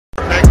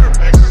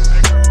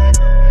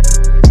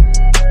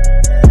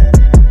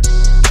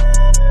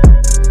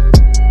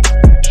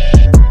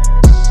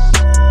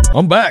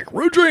I'm back.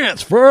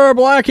 Rudrance for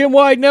Black and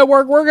White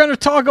Network. We're going to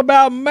talk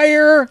about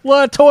Mayor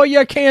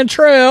LaToya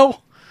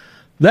Cantrell.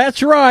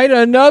 That's right,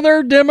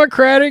 another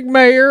Democratic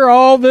mayor.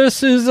 All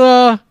this is,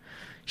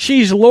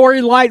 she's Lori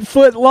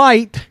Lightfoot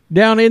Light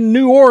down in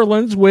New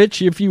Orleans,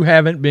 which, if you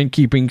haven't been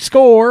keeping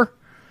score,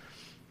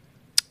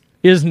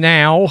 is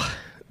now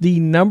the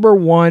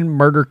 #1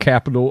 murder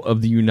capital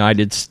of the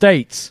United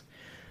States.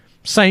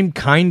 Same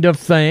kind of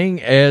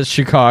thing as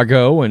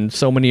Chicago and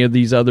so many of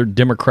these other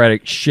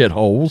Democratic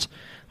shitholes.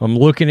 I'm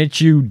looking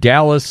at you,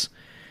 Dallas,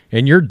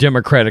 and your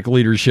Democratic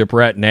leadership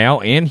right now,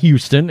 and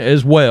Houston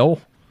as well.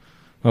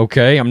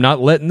 Okay, I'm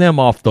not letting them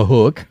off the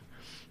hook.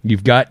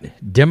 You've got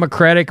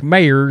Democratic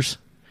mayors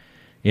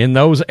in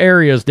those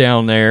areas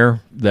down there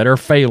that are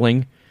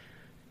failing.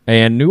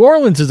 And New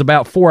Orleans is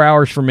about 4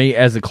 hours from me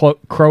as the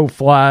crow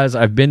flies.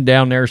 I've been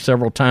down there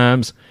several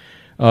times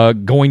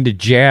going to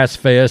Jazz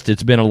Fest.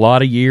 It's been a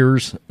lot of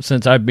years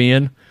since I've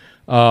been.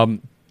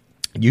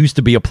 Used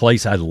to be a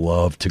place I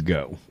loved to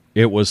go.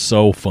 It was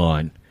so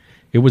fun.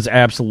 It was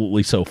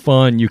absolutely so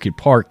fun. You could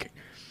park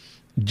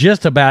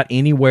just about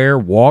anywhere,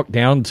 walk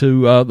down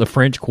to the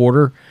French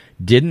Quarter.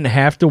 Didn't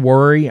have to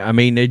worry. I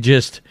mean, it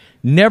just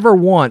never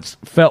once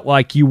felt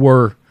like you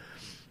were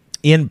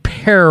in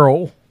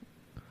peril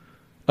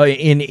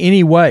in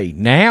any way.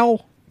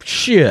 Now,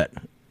 shit,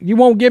 you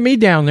won't get me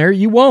down there.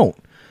 You won't.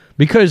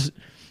 Because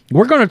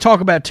we're going to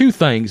talk about two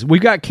things. We've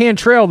got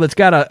Cantrell that's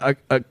got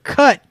a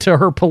cut to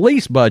her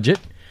police budget.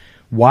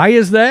 Why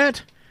is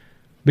that?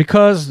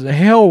 Because,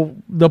 hell,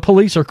 the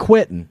police are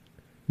quitting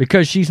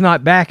because she's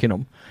not backing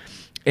them.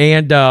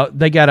 And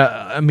they got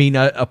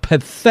a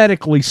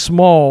pathetically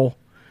small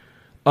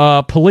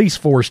police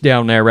force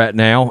down there right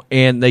now,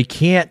 and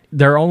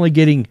they're only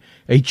getting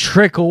a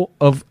trickle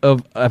of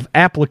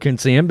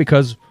applicants in,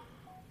 because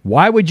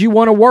why would you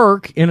want to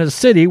work in a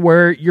city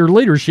where your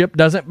leadership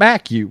doesn't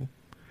back you,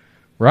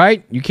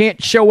 right? You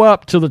can't show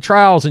up to the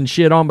trials and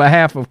shit on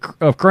behalf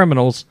of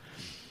criminals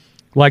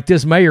like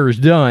this mayor has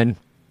done,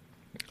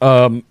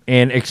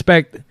 and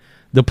expect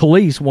the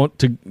police want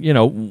to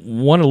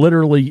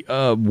literally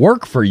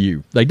work for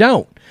you. They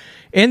don't.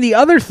 And the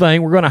other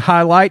thing we're going to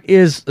highlight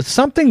is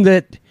something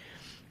that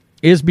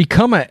is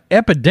become an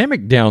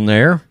epidemic down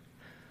there,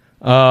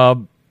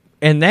 and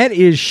that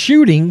is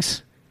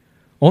shootings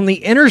on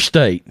the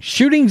interstate,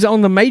 shootings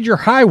on the major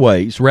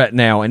highways right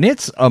now, and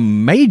it's a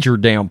major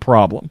damn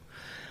problem.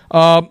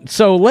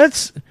 So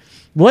let's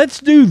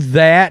do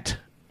that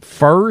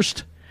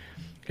first,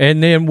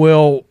 and then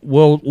we'll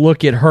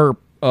look at her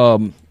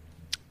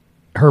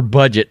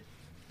budget.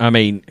 I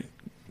mean,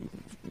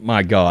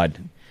 my God.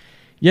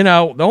 You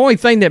know, the only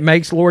thing that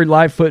makes Lori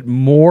Lightfoot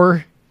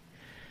more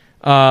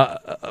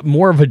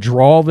of a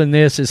draw than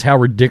this is how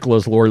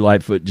ridiculous Lori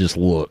Lightfoot just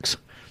looks,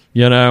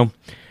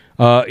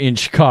 in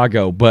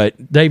Chicago. But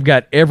they've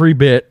got every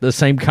bit the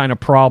same kind of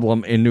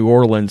problem in New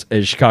Orleans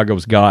as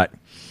Chicago's got.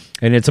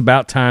 And it's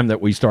about time that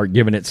we start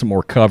giving it some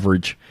more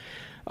coverage.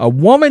 A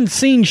woman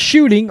seen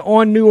shooting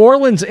on New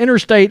Orleans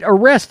interstate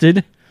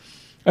arrested.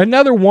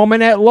 Another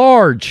woman at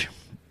large.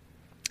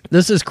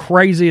 This is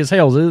crazy as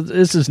hell.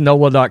 This is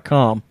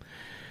NOLA.com.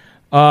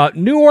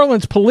 New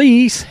Orleans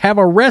police have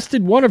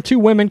arrested one of two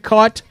women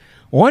caught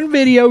on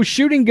video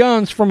shooting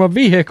guns from a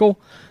vehicle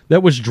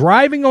that was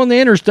driving on the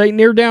interstate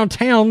near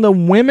downtown. The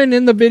women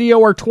in the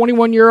video are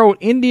 21-year-old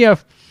India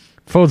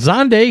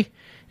Fozande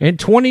and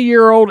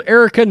 20-year-old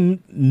Erica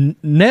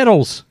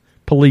Nettles,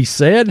 police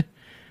said.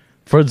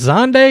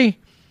 Fozande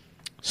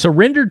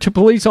surrendered to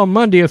police on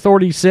Monday,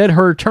 authorities said.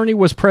 Her attorney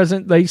was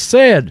present. They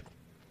said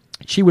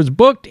she was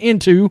booked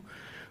into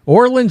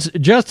Orleans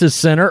Justice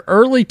Center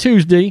early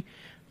Tuesday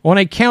on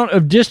a count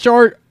of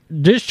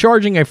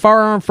discharging a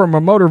firearm from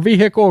a motor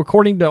vehicle.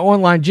 According to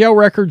online jail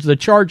records, the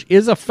charge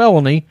is a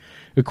felony,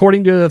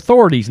 according to the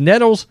authorities.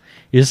 Nettles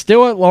is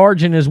still at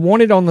large and is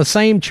wanted on the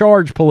same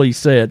charge, police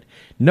said.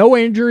 No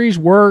injuries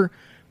were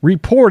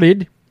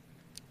reported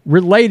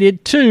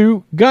related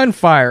to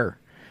gunfire,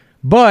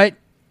 but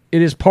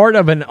it is part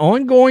of an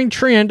ongoing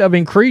trend of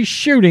increased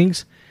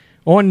shootings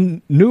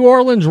on New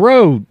Orleans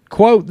Road.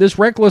 Quote, this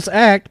reckless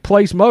act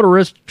placed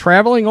motorists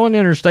traveling on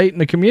interstate in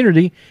the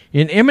community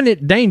in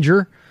imminent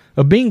danger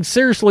of being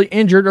seriously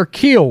injured or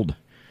killed.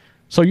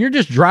 So you're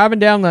just driving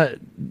down the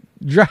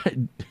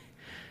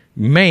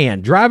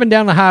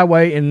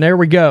highway, and there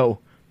we go.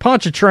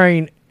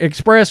 Pontchartrain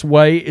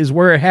Expressway is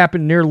where it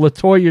happened, near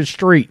LaToya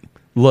Street.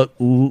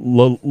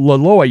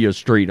 LaLoya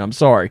Street, I'm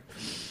sorry.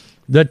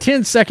 The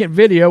 10-second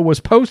video was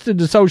posted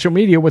to social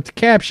media with the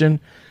caption,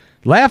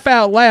 "Laugh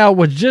out loud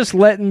was just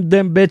letting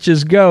them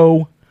bitches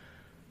go,"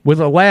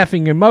 with a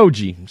laughing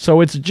emoji.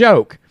 So it's a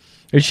joke.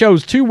 It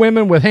shows two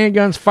women with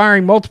handguns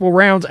firing multiple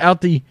rounds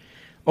out the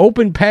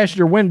open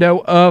passenger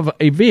window of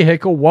a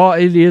vehicle while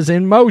it is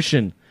in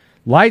motion.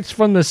 Lights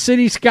from the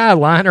city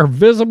skyline are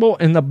visible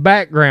in the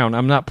background.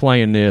 I'm not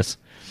playing this.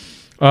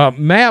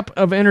 Map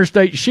of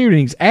interstate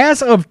shootings.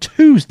 As of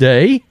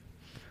Tuesday,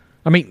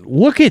 I mean,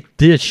 look at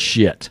this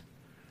shit.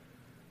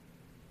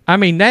 I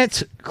mean,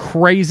 that's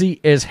crazy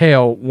as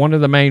hell. One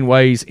of the main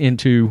ways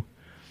into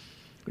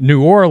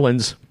New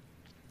Orleans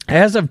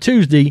As of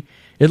Tuesday,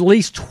 at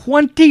least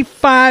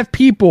 25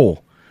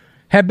 people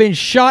have been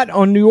shot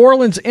on New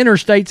Orleans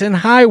interstates and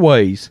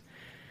highways.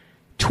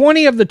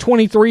 20 of the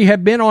 23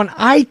 have been on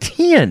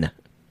I-10.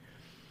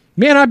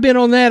 Man, I've been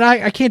on that.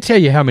 I can't tell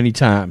you how many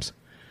times.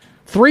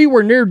 3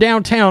 were near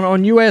downtown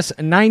on US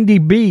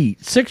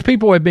 90B. 6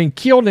 people have been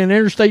killed in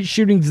interstate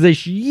shootings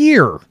this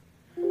year.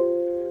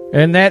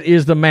 And that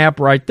is the map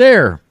right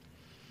there.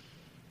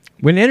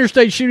 When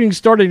interstate shootings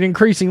started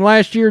increasing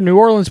last year, New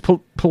Orleans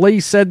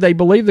police said they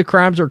believe the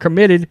crimes are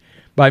committed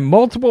by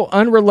multiple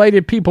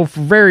unrelated people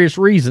for various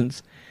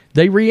reasons.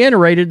 They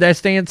reiterated that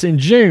stance in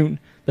June.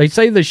 They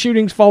say the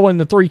shootings fall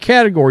into 3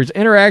 categories: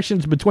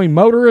 interactions between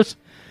motorists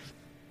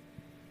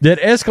that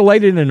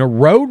escalated into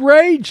road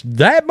rage.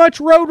 That much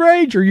road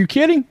rage? Are you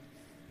kidding?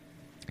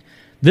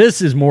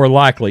 This is more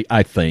likely,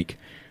 I think.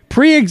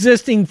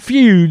 Pre-existing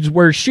feuds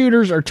where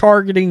shooters are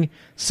targeting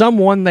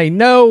someone they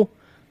know.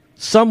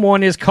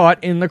 Someone is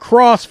caught in the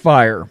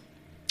crossfire.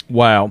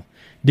 Wow.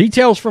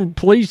 Details from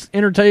police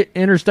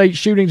interstate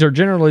shootings are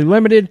generally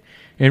limited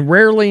and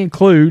rarely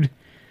include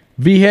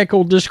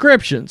vehicle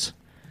descriptions.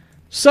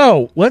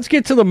 So, let's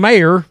get to the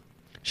mayor.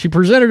 She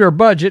presented her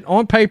budget.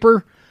 On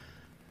paper,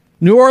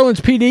 New Orleans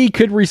PD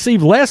could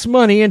receive less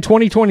money in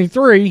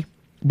 2023,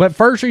 but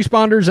first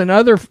responders and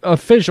other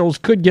officials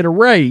could get a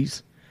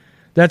raise.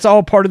 That's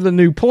all part of the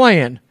new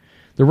plan.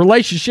 The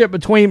relationship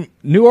between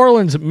New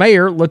Orleans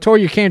Mayor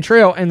LaToya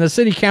Cantrell and the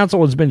city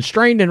council has been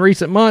strained in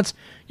recent months.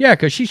 Yeah,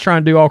 because she's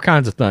trying to do all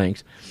kinds of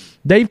things.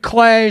 They've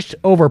clashed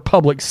over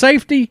public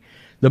safety,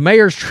 the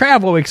mayor's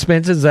travel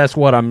expenses, that's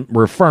what I'm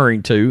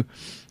referring to,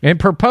 and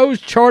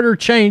proposed charter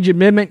change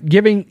amendment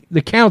giving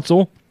the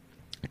council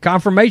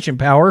confirmation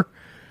power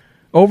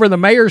over the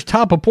mayor's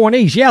top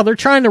appointees. Yeah, they're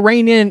trying to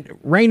rein in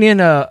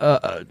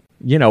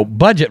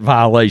budget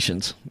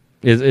violations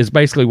is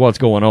basically what's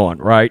going on,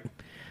 right?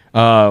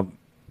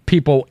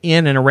 People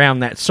in and around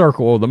that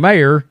circle of the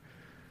mayor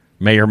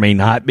may or may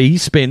not be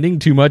spending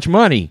too much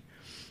money.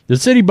 The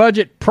city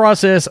budget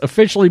process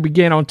officially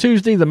began on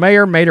Tuesday. The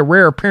mayor made a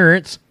rare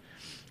appearance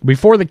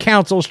before the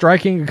council,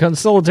 striking a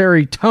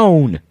conciliatory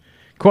tone.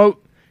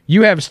 Quote,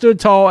 "You have stood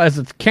tall as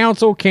a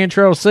council,"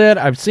 Cantrell said.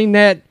 "I've seen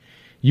that.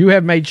 You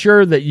have made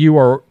sure that you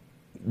are,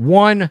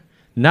 one,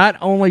 not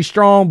only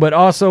strong, but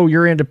also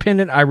you're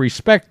independent. I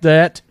respect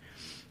that."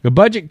 The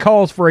budget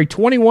calls for a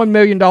 $21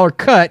 million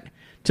cut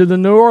to the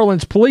New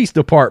Orleans Police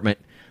Department.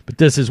 But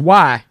this is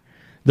why.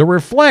 The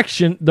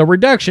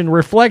reduction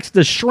reflects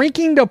the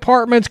shrinking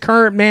department's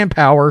current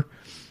manpower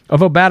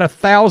of about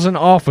 1,000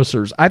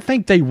 officers. I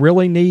think they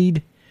really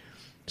need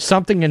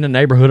something in the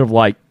neighborhood of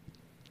like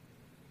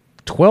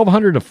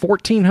 1,200 to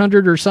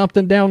 1,400 or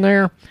something down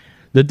there.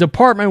 The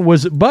department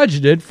was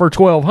budgeted for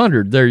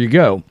 1,200. There you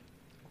go.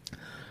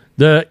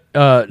 The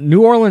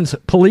New Orleans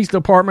Police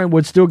Department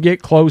would still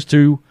get close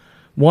to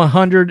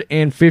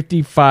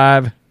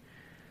 $155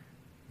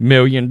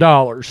 million.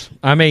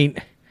 I mean,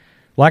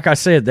 like I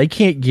said, they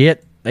can't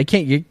get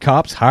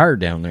cops hired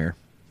down there.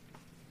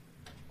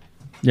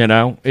 You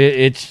know,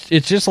 it's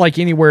just like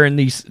anywhere in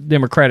these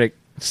democratic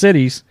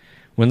cities.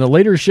 When the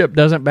leadership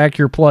doesn't back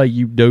your play,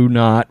 you do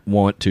not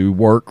want to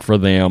work for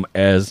them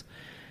as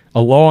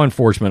a law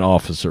enforcement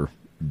officer.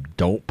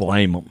 Don't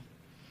blame them.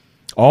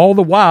 All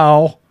the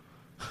while,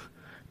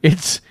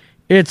 it's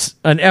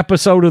an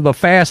episode of the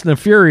Fast and the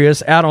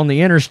Furious out on the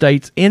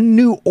interstates in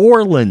New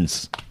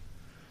Orleans.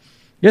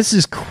 This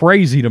is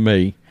crazy to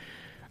me.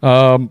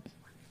 You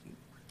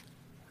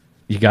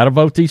got to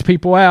vote these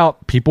people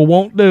out. People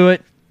won't do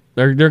it.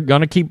 They're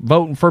going to keep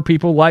voting for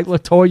people like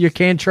LaToya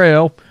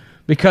Cantrell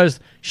because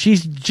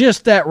she's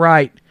just that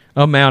right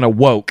amount of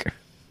woke.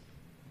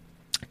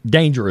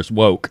 Dangerous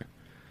woke.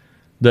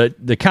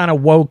 The kind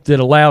of woke that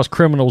allows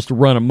criminals to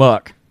run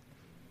amok.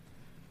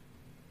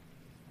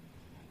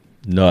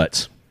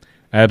 Nuts.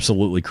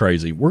 Absolutely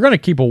crazy. We're going to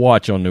keep a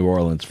watch on New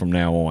Orleans from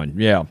now on.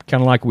 Yeah,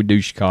 kind of like we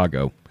do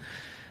Chicago.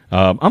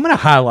 I'm going to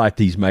highlight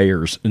these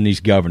mayors and these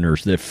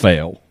governors that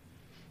fail.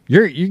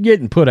 You're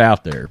getting put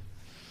out there.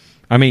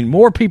 I mean,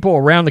 more people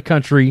around the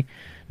country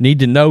need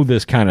to know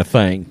this kind of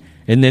thing.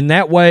 And then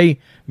that way,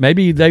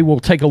 maybe they will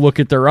take a look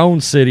at their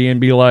own city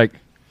and be like,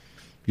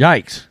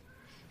 yikes,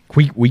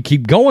 we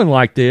keep going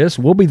like this,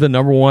 we'll be the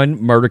number one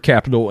murder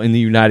capital in the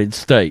United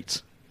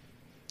States,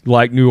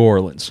 like New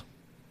Orleans.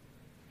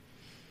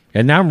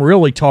 And now I'm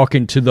really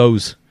talking to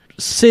those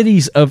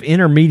cities of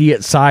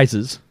intermediate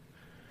sizes.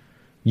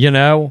 You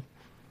know,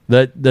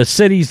 the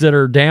cities that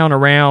are down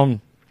around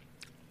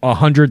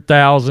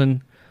 100,000,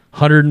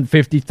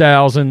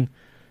 150,000.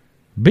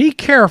 Be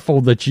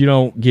careful that you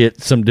don't get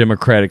some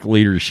Democratic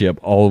leadership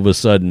all of a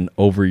sudden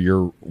over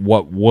your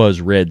what was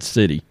Red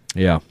City.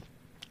 Yeah.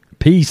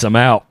 Peace. I'm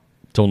out.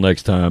 Till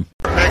next time.